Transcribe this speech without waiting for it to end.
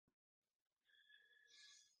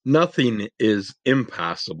Nothing is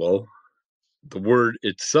impossible. The word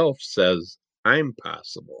itself says, I'm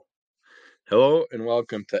possible. Hello and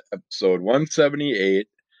welcome to episode 178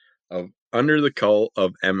 of Under the Cult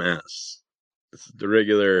of MS. This is the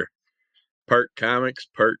regular part comics,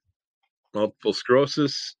 part multiple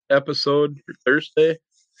sclerosis episode for Thursday.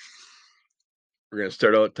 We're going to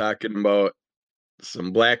start out talking about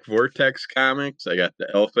some Black Vortex comics. I got the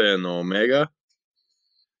Alpha and the Omega.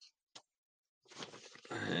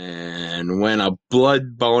 And when a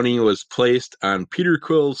blood bounty was placed on Peter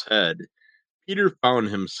Quill's head, Peter found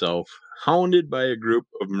himself hounded by a group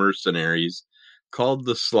of mercenaries called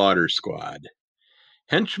the Slaughter Squad,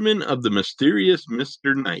 henchmen of the mysterious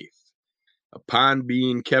Mr. Knife. Upon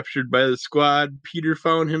being captured by the squad, Peter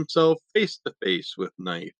found himself face to face with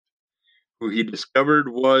Knife, who he discovered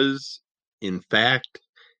was, in fact,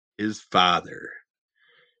 his father,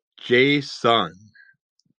 Jay-Sun,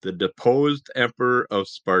 the deposed emperor of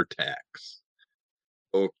Spartax.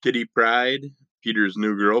 Oh, Kitty Pryde, Peter's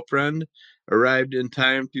new girlfriend, arrived in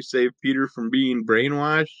time to save Peter from being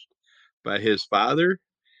brainwashed by his father.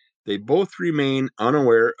 They both remain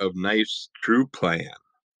unaware of Knife's true plan.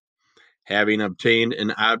 Having obtained an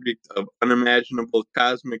object of unimaginable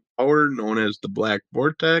cosmic power known as the Black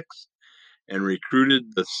Vortex and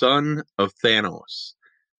recruited the son of Thanos,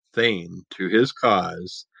 Thane, to his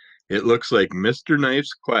cause, it looks like Mr.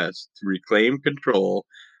 Knife's quest to reclaim control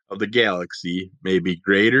of the galaxy may be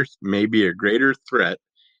a greater threat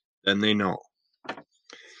than they know.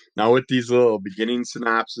 Now, with these little beginning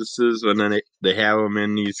synopsises, when they have them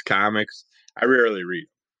in these comics, I rarely read.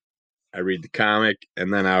 I read the comic,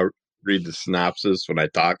 and then I'll read the synopsis when I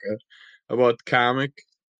talk about the comic.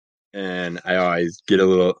 And I always get a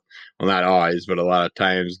little, well, not always, but a lot of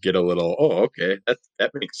times get a little, oh, okay,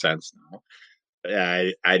 that makes sense now. Yeah,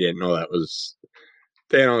 I didn't know that was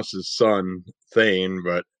Thanos' son, Thane,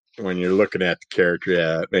 but when you're looking at the character,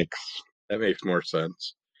 yeah, that makes more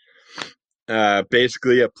sense.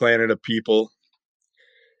 Basically, a planet of people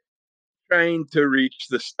trying to reach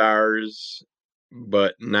the stars,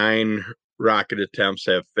 but 9 rocket attempts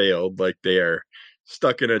have failed. Like they are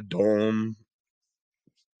stuck in a dome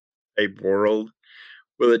type world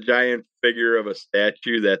with a giant figure of a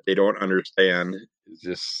statue that they don't understand. It's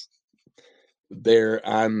just there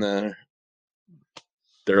on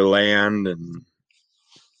their land and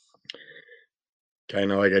kind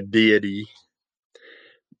of like a deity.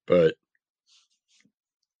 But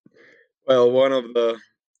well, one of the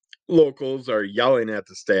locals are yelling at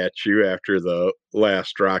the statue after the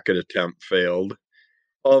last rocket attempt failed.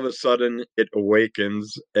 All of a sudden, it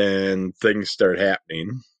awakens and things start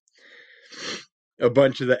happening. A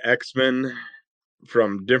bunch of the X-Men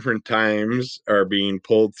from different times are being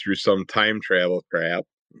pulled through some time travel crap.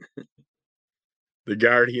 The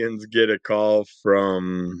Guardians get a call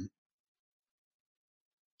from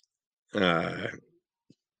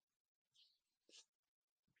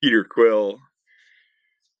Peter Quill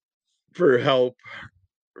for help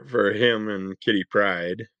for him and Kitty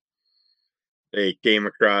Pryde. They came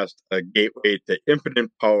across a gateway to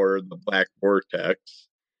infinite power, the Black Vortex.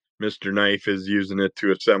 Mr. Knife is using it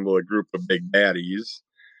to assemble a group of big baddies.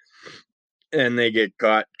 And they get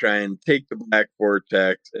caught trying to take the Black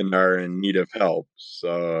Vortex and are in need of help.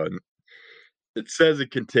 So it says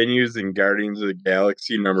it continues in Guardians of the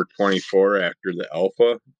Galaxy number 24 after the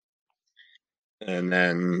Alpha. And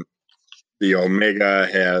then the Omega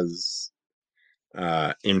has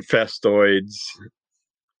infestoids.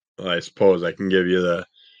 Well, I suppose I can give you the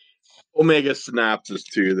Omega synopsis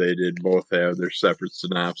too. They did both have their separate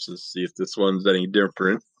synopsis. See if this one's any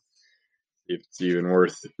different. If it's even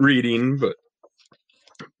worth reading. But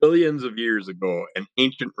billions of years ago, an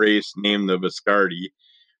ancient race named the Viscardi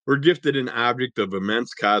were gifted an object of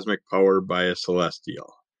immense cosmic power by a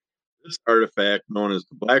celestial. This artifact, known as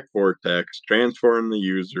the Black Vortex, transformed the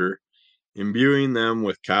user, imbuing them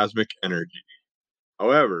with cosmic energy.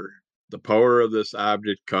 However, the power of this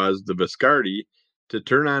object caused the Viscardi to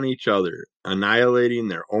turn on each other, annihilating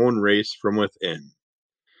their own race from within.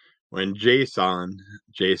 When Jay-Sun,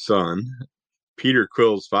 Peter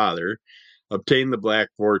Quill's father, obtained the Black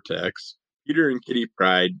Vortex, Peter and Kitty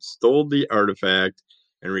Pryde stole the artifact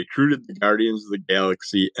and recruited the Guardians of the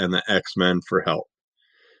Galaxy and the X-Men for help.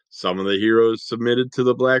 Some of the heroes submitted to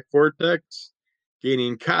the Black Vortex,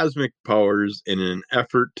 gaining cosmic powers in an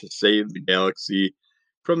effort to save the galaxy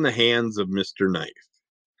from the hands of Mr. Knife.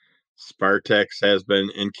 Spartax has been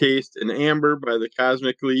encased in amber by the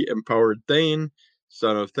cosmically empowered Thane,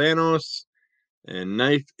 son of Thanos, and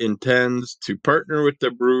Knife intends to partner with the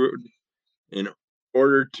Brood in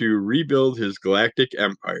order to rebuild his galactic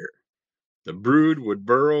empire. The Brood would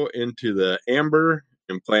burrow into the amber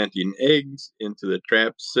implanting eggs into the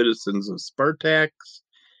trapped citizens of Spartax.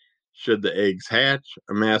 Should the eggs hatch,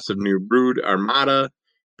 a massive new brood armada,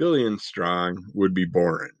 billions strong, would be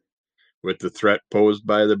born. With the threat posed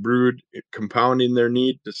by the brood compounding their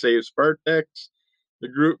need to save Spartax, the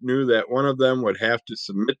group knew that one of them would have to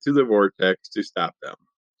submit to the vortex to stop them.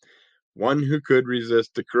 One who could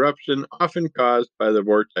resist the corruption often caused by the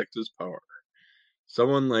vortex's power.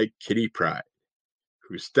 Someone like Kitty Pryde,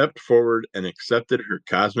 who stepped forward and accepted her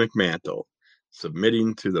cosmic mantle,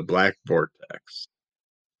 submitting to the Black Vortex.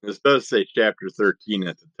 This does say chapter 13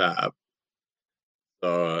 at the top.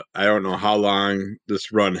 So I don't know how long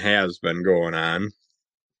this run has been going on.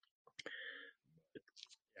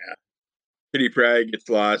 Yeah. Kitty Pryde gets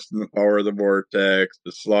lost in the power of the vortex.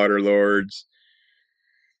 The Slaughter Lords,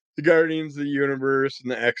 the Guardians of the Universe, and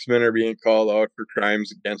the X-Men are being called out for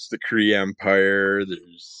crimes against the Kree Empire.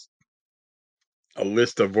 There's a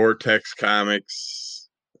list of Vortex comics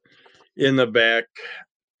in the back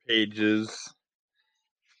pages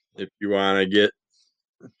if you want to get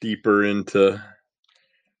deeper into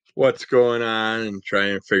what's going on and try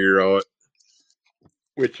and figure out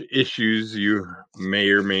which issues you may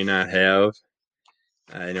or may not have.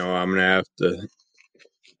 I know I'm going to have to,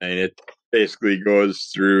 and it basically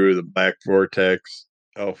goes through the Black Vortex,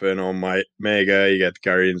 Alpha and Omega. You got the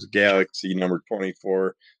Guardians of the Galaxy number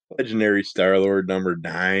 24, Legendary Star-Lord number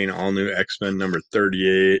 9, All New X-Men number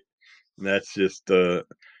 38. And that's just the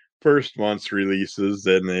first month's releases.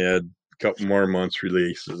 Then they had a couple more months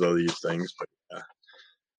releases of these things. But yeah,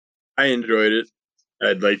 I enjoyed it.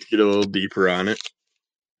 I'd like to get a little deeper on it.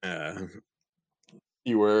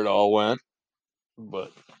 See where it all went.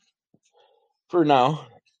 But for now,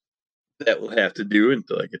 that will have to do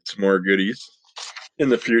until I get some more goodies in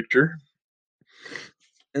the future.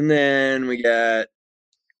 And then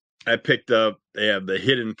I picked up, they have the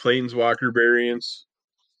Hidden Planeswalker variants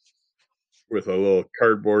with a little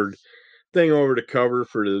cardboard thing over the cover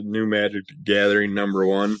for the new Magic the Gathering number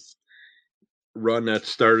 1 run that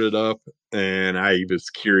started up. And I was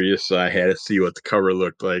curious, so I had to see what the cover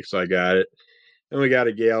looked like, so I got it. And we got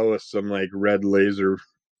a gal with some like red laser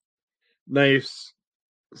knives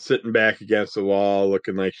sitting back against the wall,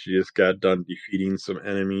 looking like she just got done defeating some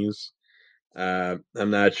enemies. I'm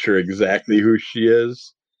not sure exactly who she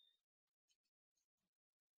is.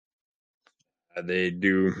 They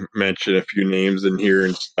do mention a few names in here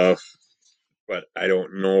and stuff, but I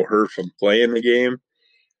don't know her from playing the game.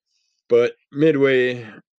 But midway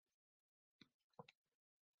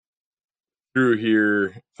through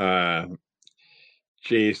here, Jace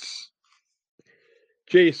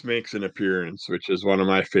makes an appearance, which is one of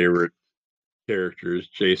my favorite characters,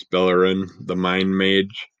 Jace Beleren, the Mind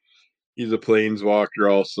Mage. He's a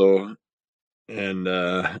planeswalker also, and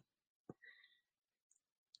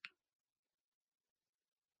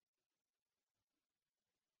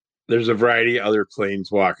there's a variety of other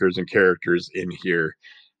planeswalkers and characters in here.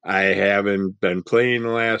 I haven't been playing the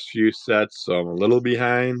last few sets, so I'm a little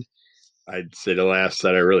behind. I'd say the last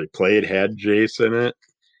set I really played had Jace in it.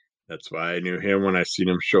 That's why I knew him when I seen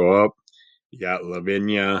him show up. You got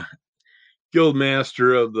Lavinia,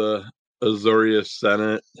 Guildmaster of the Azorius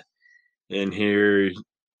Senate in here.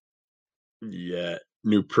 Yeah,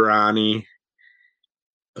 Nuprani,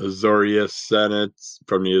 Azorius Senate.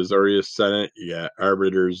 From the Azorius Senate, you got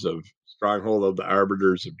Arbiters of Stronghold of the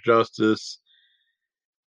Arbiters of Justice,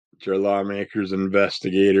 which are lawmakers,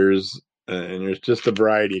 investigators, and there's just a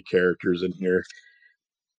variety of characters in here.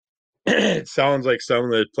 It sounds like some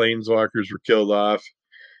of the planeswalkers were killed off,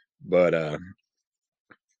 but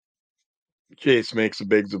Chase makes a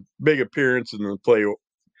big appearance in the play.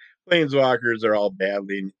 Planeswalkers are all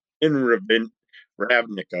battling in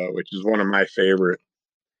Ravnica, which is one of my favorite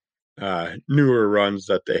newer runs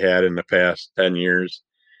that they had in the past 10 years.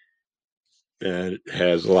 And it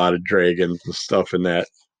has a lot of dragons and stuff in that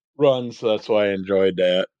run, so that's why I enjoyed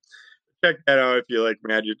that. Check that out if you like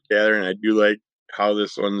Magic Gathering. I do like how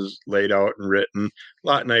this one's laid out and written. A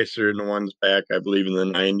lot nicer than the ones back, I believe, in the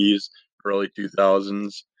 90s, early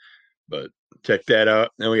 2000s. But check that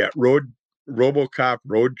out. Then we got RoboCop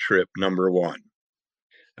Road Trip number 1.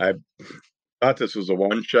 I thought this was a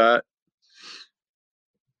one shot,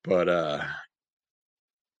 but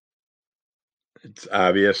it's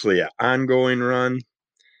obviously an ongoing run.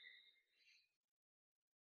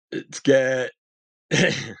 It's got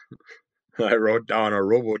I wrote down a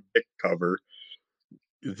Robo Dick cover.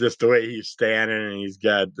 It's just the way he's standing and he's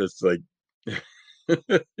got this like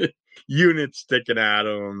unit sticking out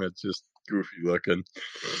of him. It's just goofy looking.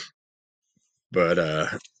 But I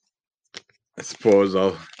suppose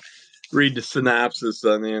I'll read the synopsis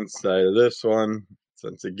on the inside of this one. It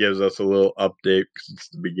since it gives us a little update because it's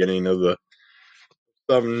the beginning of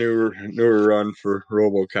some newer run for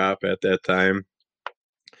RoboCop at that time.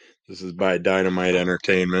 This is by Dynamite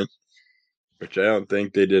Entertainment, which I don't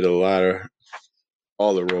think they did all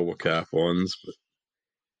the RoboCop ones. But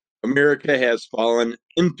America has fallen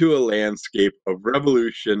into a landscape of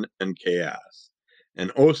revolution and chaos,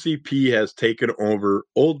 and OCP has taken over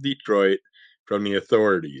old Detroit from the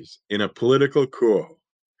authorities in a political coup.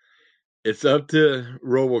 It's up to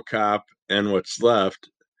RoboCop and what's left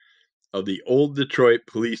of the old Detroit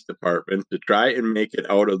Police Department to try and make it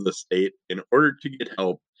out of the state in order to get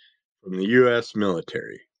help from the U.S.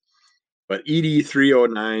 military. But ED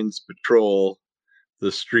 309's patrol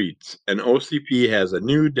the streets, and OCP has a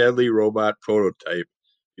new deadly robot prototype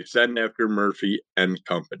to send after Murphy and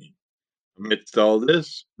company. Amidst all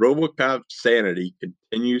this, RoboCop's sanity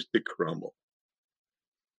continues to crumble.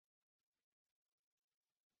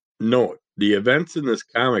 Note, the events in this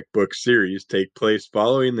comic book series take place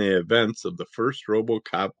following the events of the first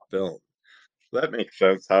RoboCop film. That makes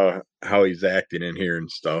sense how he's acting in here and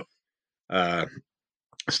stuff.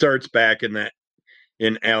 Starts back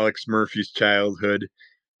in Alex Murphy's childhood,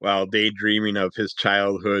 while daydreaming of his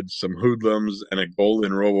childhood, some hoodlums and a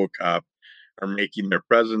golden RoboCop are making their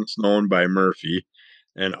presence known by Murphy,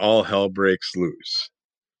 and all hell breaks loose.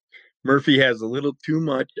 Murphy has a little too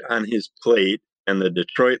much on his plate, and the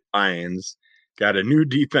Detroit Lions got a new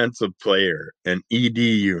defensive player, an ED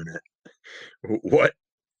unit. What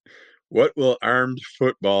will armed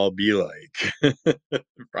football be like?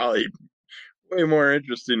 Probably way more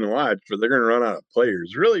interesting to watch, but they're going to run out of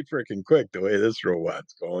players really freaking quick the way this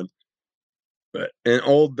robot's going. But an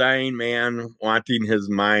old dying man wanting his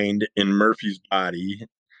mind in Murphy's body,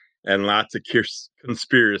 and lots of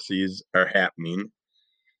conspiracies are happening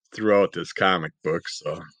throughout this comic book.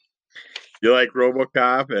 So you like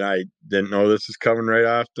RoboCop, and I didn't know this is coming right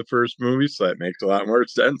off the first movie, so that makes a lot more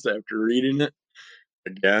sense after reading it.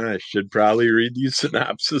 Again, I should probably read these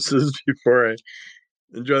synopsises before I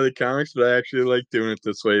enjoy the comics, but I actually like doing it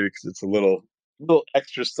this way because it's a little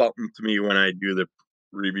extra something to me when I do the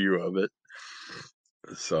review of it.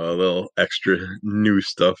 So a little extra new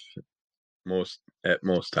stuff at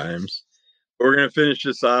most times. We're gonna finish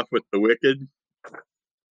this off with The Wicked.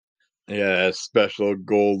 Yeah, special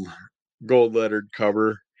gold lettered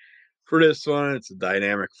cover. For this one, it's a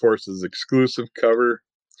Dynamic Forces exclusive cover.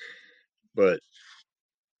 But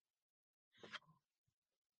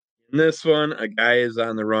in this one, a guy is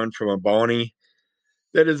on the run from a bounty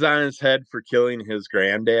that is on his head for killing his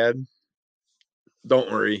granddad.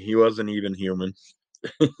 Don't worry, he wasn't even human.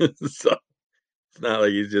 So it's not like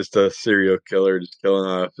he's just a serial killer just killing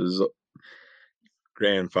off his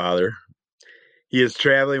grandfather. He is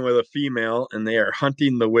traveling with a female, and they are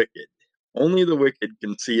hunting the wicked. Only the wicked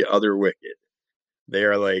can see other wicked. They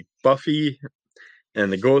are like Buffy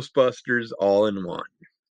and the Ghostbusters all in one.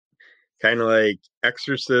 Kind of like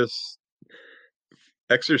Exorcist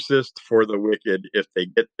for the wicked if they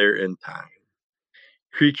get there in time.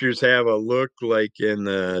 Creatures have a look like in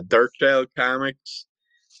the Darkchild comics.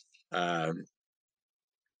 Um,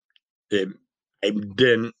 it, I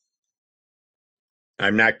didn't.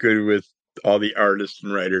 I'm not good with all the artists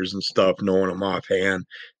and writers and stuff, knowing them offhand.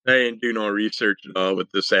 I didn't do no research at all, but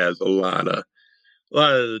this has a lot of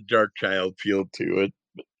the Darkchild feel to it.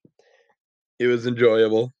 It was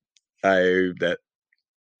enjoyable. I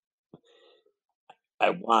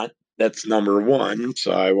want that's number one,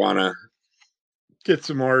 so I want to get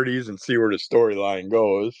some more of these and see where the storyline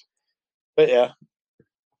goes. But yeah,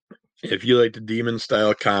 if you like the demon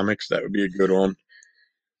style comics, that would be a good one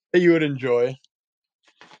that you would enjoy.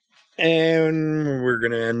 And we're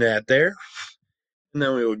gonna end that there, and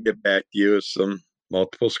then we will get back to you with some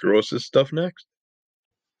multiple sclerosis stuff next.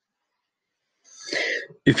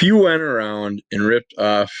 If you went around and ripped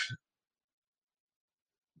off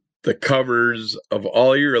the covers of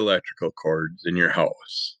all your electrical cords in your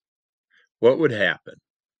house, what would happen?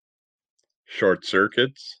 Short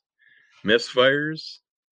circuits, misfires,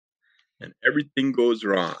 and everything goes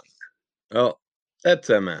wrong. Well, that's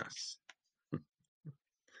MS.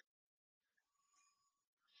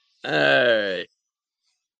 All right.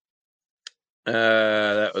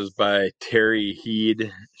 That was by Terry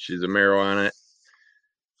Heed. She's a marijuana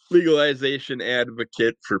legalization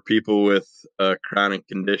advocate for people with chronic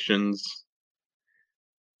conditions.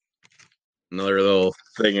 Another little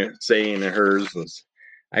saying of hers was,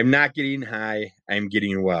 "I'm not getting high, I'm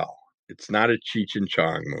getting well. It's not a Cheech and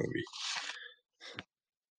Chong movie.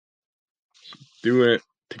 Doing it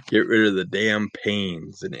to get rid of the damn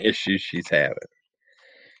pains and issues she's having.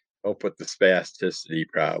 Help with the spasticity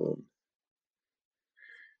problem."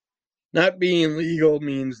 Not being legal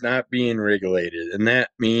means not being regulated, and that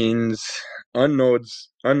means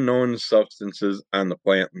unknown substances on the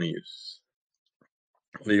plant leaves.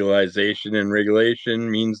 Legalization and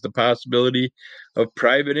regulation means the possibility of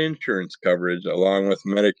private insurance coverage along with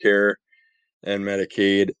Medicare and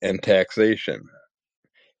Medicaid and taxation.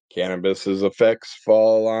 Cannabis's effects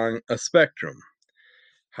fall along a spectrum.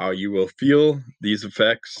 How you will feel these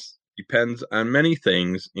effects depends on many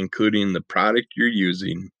things, including the product you're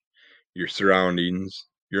using, your surroundings,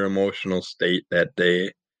 your emotional state that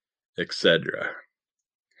day, etc.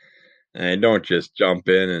 And don't just jump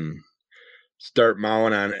in and start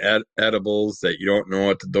mowing on edibles that you don't know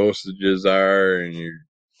what the dosages are and you're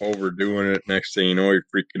overdoing it. Next thing you know, you're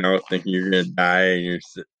freaking out thinking you're going to die and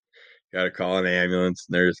got to call an ambulance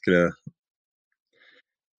and they're just going to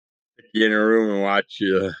stick you in a room and watch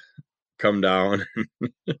you come down.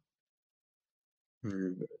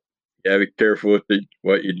 Yeah, be careful with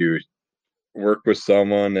what you do. Work with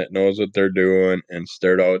someone that knows what they're doing and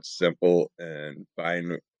start out simple and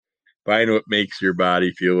find what makes your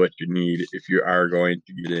body feel what you need if you are going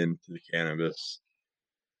to get into the cannabis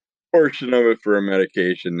portion of it for a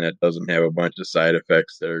medication that doesn't have a bunch of side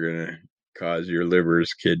effects that are going to cause your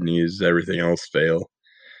livers, kidneys, everything else fail.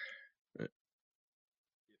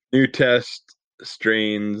 New test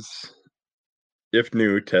strains. If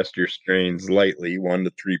new, test your strains lightly, 1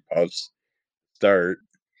 to 3 puffs. Start.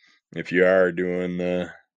 If you are doing the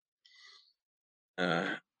uh,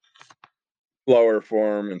 flower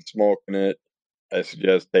form and smoking it, I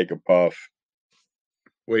suggest take a puff,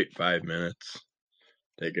 wait 5 minutes,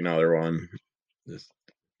 take another one, just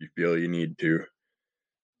if you feel you need to,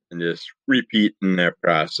 and just repeat in that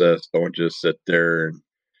process. Don't just sit there and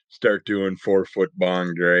start doing 4-foot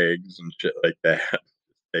bong drags and shit like that.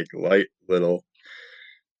 Take light little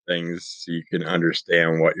things so you can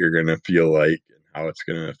understand what you're going to feel like and how it's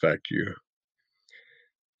going to affect you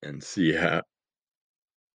and see how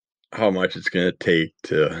much it's going to take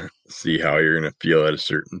to see how you're going to feel at a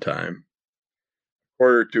certain time.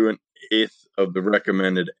 Quarter to an eighth of the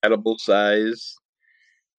recommended edible size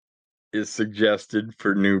is suggested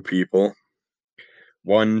for new people.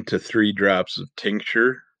 1 to 3 drops of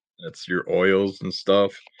tincture. That's your oils and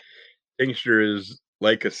stuff. Tincture is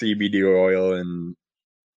like a CBD oil in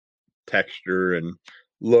texture and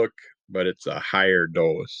look, but it's a higher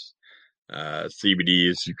dose.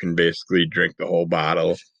 CBDs, you can basically drink the whole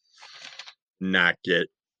bottle, not get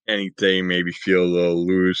anything, maybe feel a little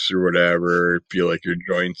loose or whatever, feel like your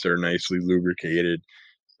joints are nicely lubricated,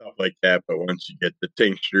 stuff like that. But once you get the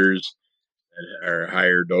tinctures that are a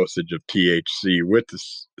higher dosage of THC with the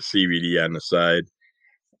CBD on the side,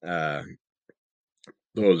 uh,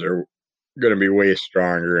 those are going to be way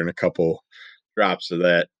stronger, and a couple drops of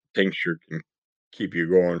that tincture can keep you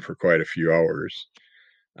going for quite a few hours.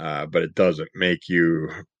 But it doesn't make you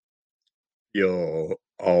feel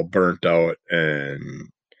all burnt out and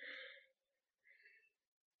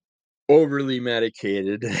overly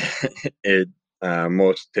medicated. it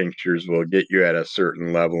Most tinctures will get you at a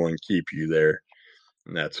certain level and keep you there,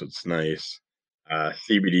 and that's what's nice.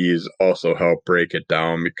 CBDs also help break it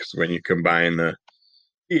down because when you combine the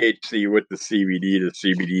THC with the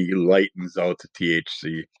CBD lightens out the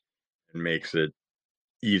THC and makes it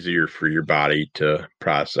easier for your body to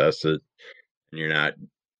process it, and you're not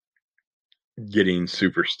getting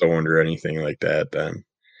super stoned or anything like that. Then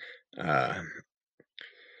uh,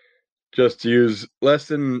 just use less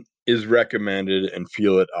than is recommended and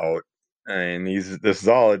feel it out. And this is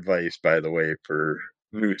all advice, by the way, for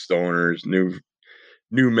new stoners, new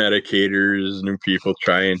medicators, new people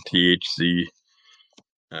trying THC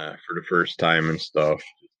for the first time and stuff.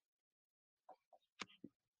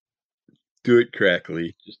 Do it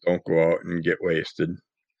correctly. Just don't go out and get wasted.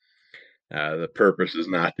 The purpose is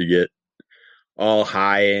not to get all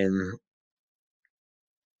high and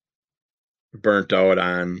burnt out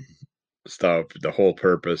on stuff. The whole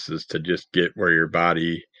purpose is to just get where your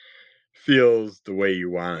body feels the way you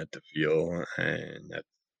want it to feel, and that's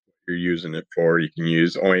what you're using it for. You can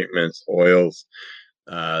use ointments, oils.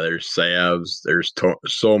 There's salves. There's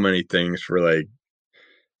so many things for like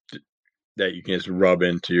that you can just rub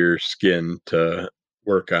into your skin to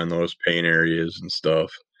work on those pain areas and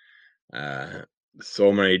stuff. Uh,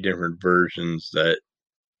 so many different versions that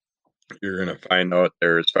you're gonna find out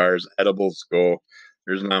there. As far as edibles go,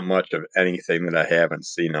 there's not much of anything that I haven't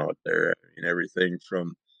seen out there. I mean, everything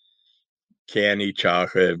from candy,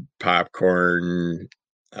 chocolate, popcorn,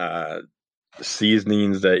 uh,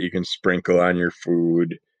 seasonings that you can sprinkle on your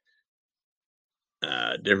food,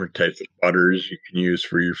 different types of butters you can use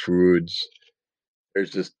for your foods.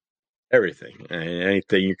 There's just everything.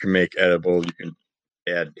 Anything you can make edible, you can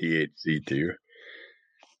add THC to.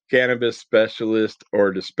 Cannabis specialist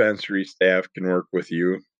or dispensary staff can work with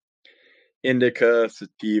you. Indica,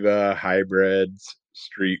 sativa, hybrids,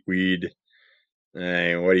 street weed.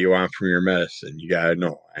 What do you want from your medicine? You gotta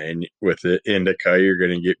know. And with the indica, you're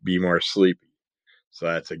gonna be more sleepy. So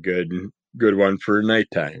that's a good one for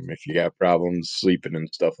nighttime if you got problems sleeping and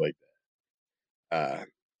stuff like that.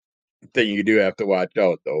 Thing you do have to watch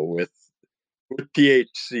out though with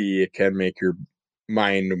THC, it can make your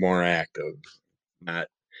mind more active. Not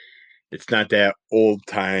It's not that old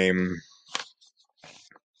time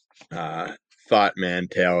uh, thought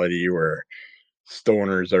mentality where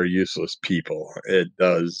stoners are useless people. It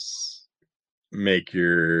does make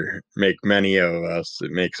many of us.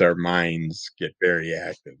 It makes our minds get very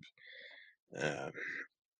active. Um,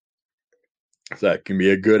 so that can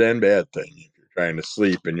be a good and bad thing. If you're trying to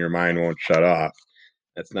sleep and your mind won't shut off,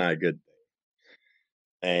 that's not a good thing.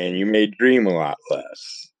 And you may dream a lot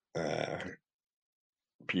less.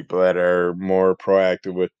 People that are more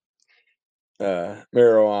proactive with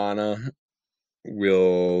marijuana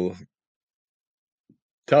will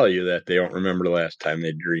tell you that they don't remember the last time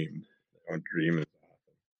they dreamed. They don't dream as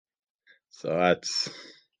often. So that's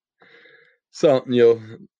something you'll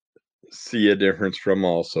see a difference from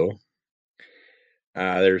also.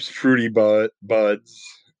 There's fruity buds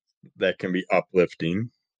that can be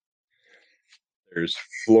uplifting. There's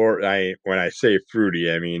when I say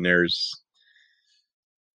fruity, I mean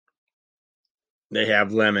they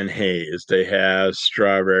have lemon haze, they have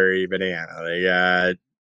strawberry banana, they got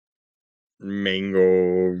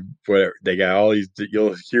mango, whatever. They got all these.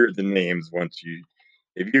 You'll hear the names once you,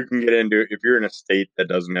 if you can get into. If you're in a state that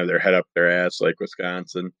doesn't have their head up their ass like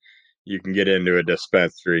Wisconsin, you can get into a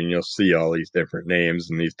dispensary and you'll see all these different names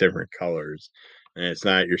and these different colors. And it's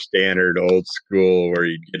not your standard old school where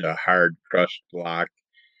you'd get a hard crushed block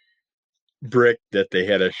brick that they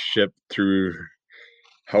had to ship through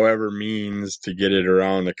however means to get it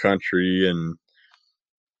around the country and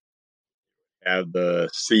have the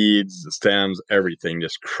seeds, the stems, everything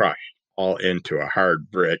just crushed all into a hard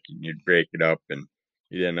brick, and you'd break it up, and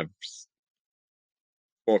you'd end up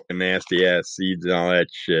smoking nasty ass seeds and all that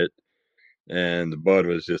shit. And the bud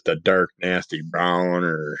was just a dark, nasty brown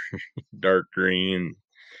or dark green.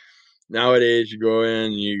 Nowadays, you go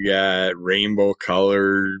in, you got rainbow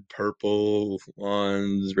colored, purple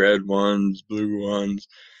ones, red ones, blue ones,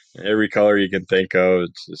 every color you can think of.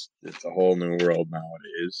 It's a whole new world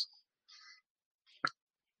nowadays.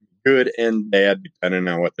 Good and bad, depending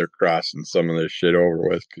on what they're crossing some of this shit over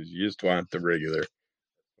with, because you just want the regular.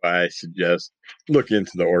 I suggest look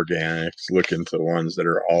into the organics, look into the ones that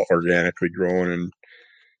are all organically grown and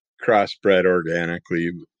crossbred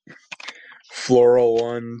organically. Floral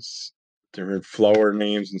ones, different flower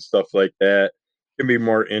names and stuff like that can be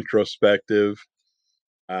more introspective.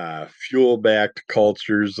 Fuel backed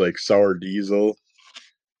cultures like sour diesel,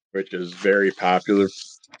 which is very popular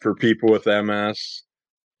for people with MS.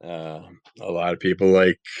 Uh, a lot of people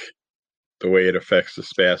like the way it affects the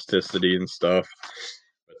spasticity and stuff.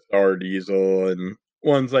 But sour diesel and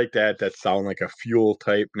ones like that sound like a fuel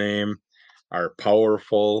type name are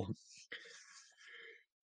powerful.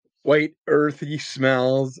 White, earthy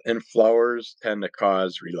smells and flowers tend to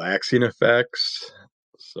cause relaxing effects.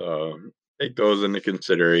 So take those into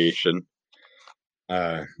consideration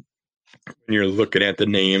when you're looking at the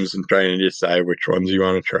names and trying to decide which ones you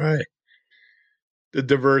want to try. The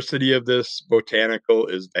diversity of this botanical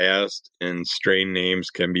is vast, and strain names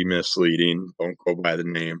can be misleading. Don't go by the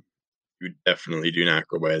name. You definitely do not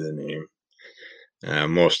go by the name.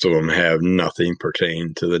 Most of them have nothing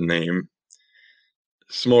pertaining to the name.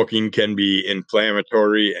 Smoking can be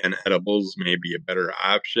inflammatory, and edibles may be a better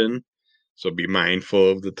option. So be mindful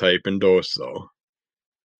of the type and dose, though.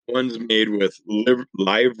 Ones made with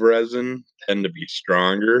live resin tend to be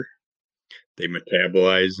stronger. They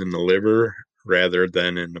metabolize in the liver rather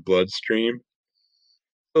than in the bloodstream.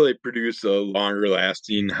 So they produce a longer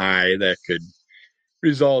lasting high that could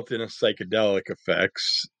result in a psychedelic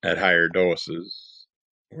effects at higher doses,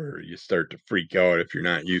 where you start to freak out if you're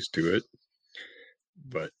not used to it.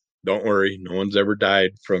 But don't worry, no one's ever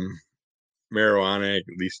died from marijuana, at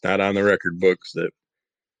least not on the record books that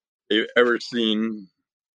they've ever seen.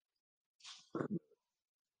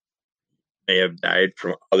 They have died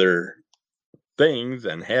from other things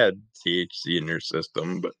and had THC in their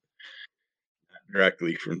system, but not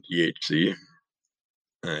directly from THC.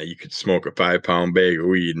 You could smoke a 5 pound bag of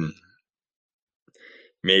weed and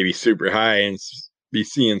maybe super high and be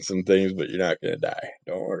seeing some things, but you're not going to die.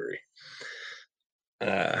 Don't worry.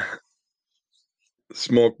 Uh,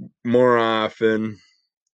 Smoke more often,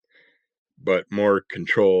 but more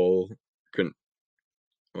control.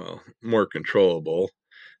 more controllable.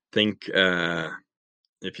 Think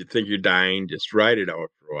if you think you're dying, just ride it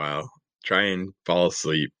out for a while. Try and fall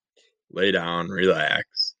asleep, lay down,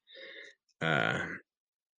 relax. Uh,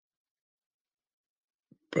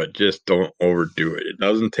 but just don't overdo it. It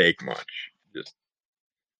doesn't take much. Just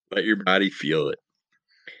let your body feel it.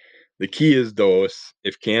 The key is dose.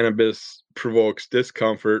 If cannabis provokes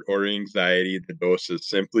discomfort or anxiety, the dose is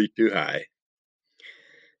simply too high.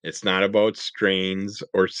 It's not about strains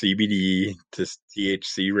or CBD to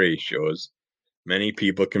THC ratios. Many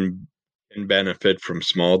people can benefit from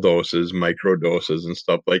small doses, micro doses, and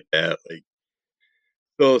stuff like that. Like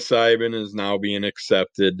psilocybin is now being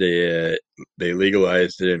accepted. They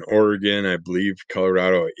legalized it in Oregon. I believe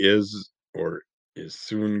Colorado is or is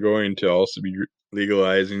soon going to also be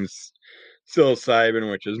legalizing psilocybin,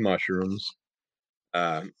 which is mushrooms,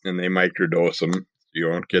 and they microdose them. You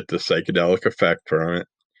won't get the psychedelic effect from it,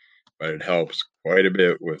 but it helps quite a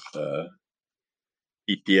bit with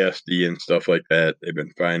PTSD and stuff like that. They've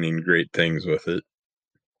been finding great things with it.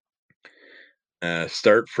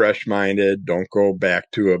 Start fresh minded. Don't go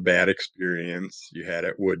back to a bad experience you had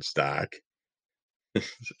at Woodstock.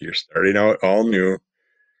 You're starting out all new.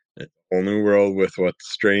 It's a whole new world with what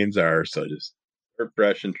strains are. So just start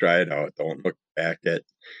fresh and try it out. Don't look back at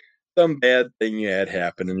some bad thing you had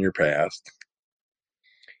happen in your past.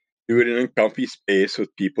 Do it in a comfy space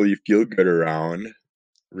with people you feel good around.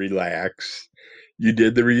 Relax. You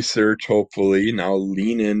did the research, hopefully. Now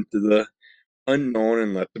lean into the unknown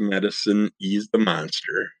and let the medicine ease the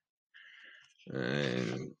monster.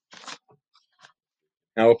 And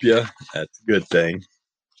help you. That's a good thing.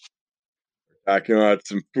 Talking about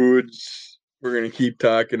some foods. We're going to keep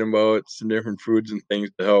talking about some different foods and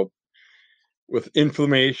things to help with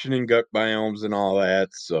inflammation and gut biomes and all that.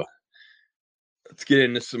 So let's get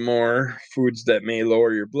into some more foods that may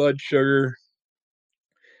lower your blood sugar,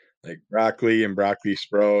 like broccoli and broccoli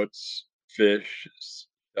sprouts, fish,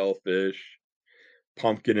 shellfish,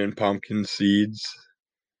 pumpkin and pumpkin seeds.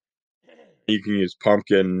 You can use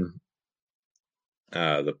the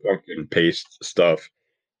pumpkin paste stuff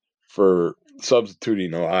for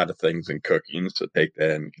substituting a lot of things in cooking. So take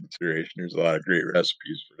that into consideration. There's a lot of great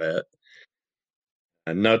recipes for that.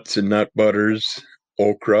 Nuts and nut butters,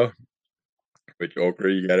 okra, which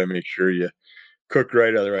okra you got to make sure you cook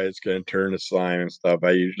right, otherwise it's going to turn to slime and stuff.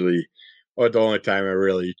 The only time I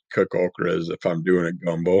really cook okra is if I'm doing a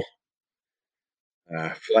gumbo.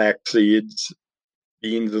 Flax seeds,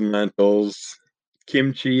 beans and lentils,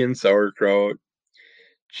 kimchi and sauerkraut,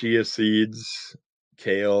 chia seeds,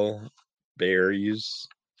 kale, berries,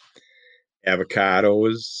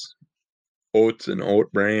 avocados, oats and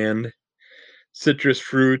oat bran, citrus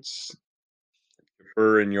fruits,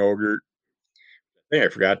 fur and yogurt. I think I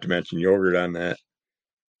forgot to mention yogurt on that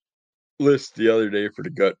list the other day for the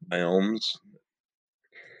gut biomes.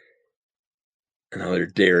 Another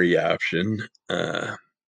dairy option.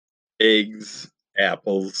 Eggs,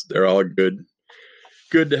 apples, they're all good.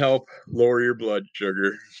 Good to help lower your blood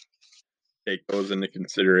sugar. Take those into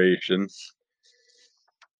consideration.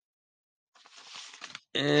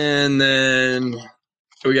 And then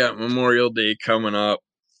we got Memorial Day coming up.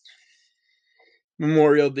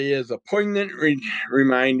 Memorial Day is a poignant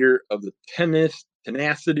reminder of the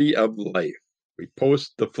tenacity of life. We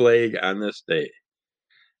post the flag on this day.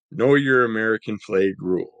 Know your American flag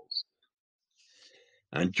rules.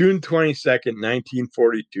 On June 22nd,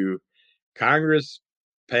 1942, Congress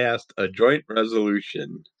passed a joint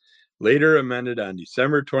resolution, later amended on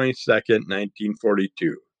December 22nd,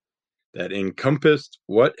 1942, that encompassed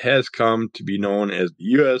what has come to be known as the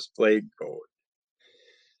U.S. Flag Code.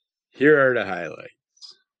 Here are the highlights.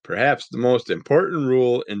 Perhaps the most important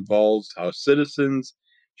rule involves how citizens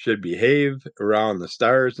should behave around the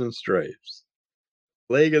stars and stripes.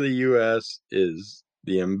 The flag of the U.S. is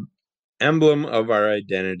the emblem of our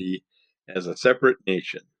identity as a separate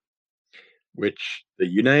nation, which the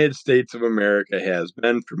United States of America has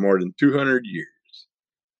been for more than 200 years.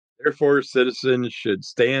 Therefore, citizens should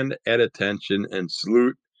stand at attention and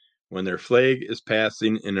salute when their flag is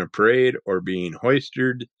passing in a parade or being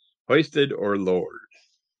hoisted or lowered.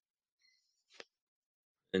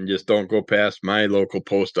 And just don't go past my local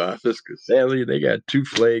post office because sadly they got two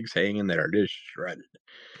flags hanging that are just shredded.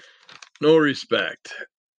 No respect.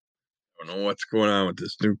 I don't know what's going on with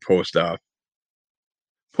this new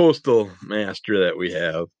postal master that we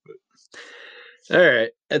have. But, all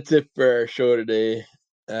right, that's it for our show today.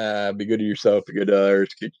 Be good to yourself, be good to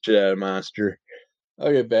others, get your shit out of monster.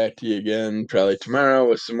 I'll get back to you again probably tomorrow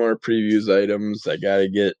with some more previews items. I gotta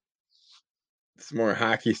get some more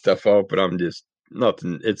hockey stuff out, but I'm just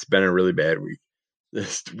nothing. It's been a really bad week.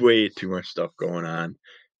 There's way too much stuff going on.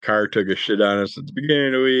 car took a shit on us at the beginning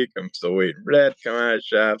of the week. I'm still waiting for that to come out of the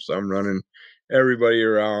shop, so I'm running everybody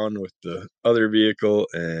around with the other vehicle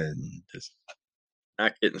and just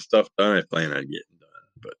not getting stuff done I plan on getting done.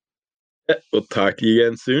 But yeah, we'll talk to you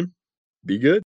again soon. Be good.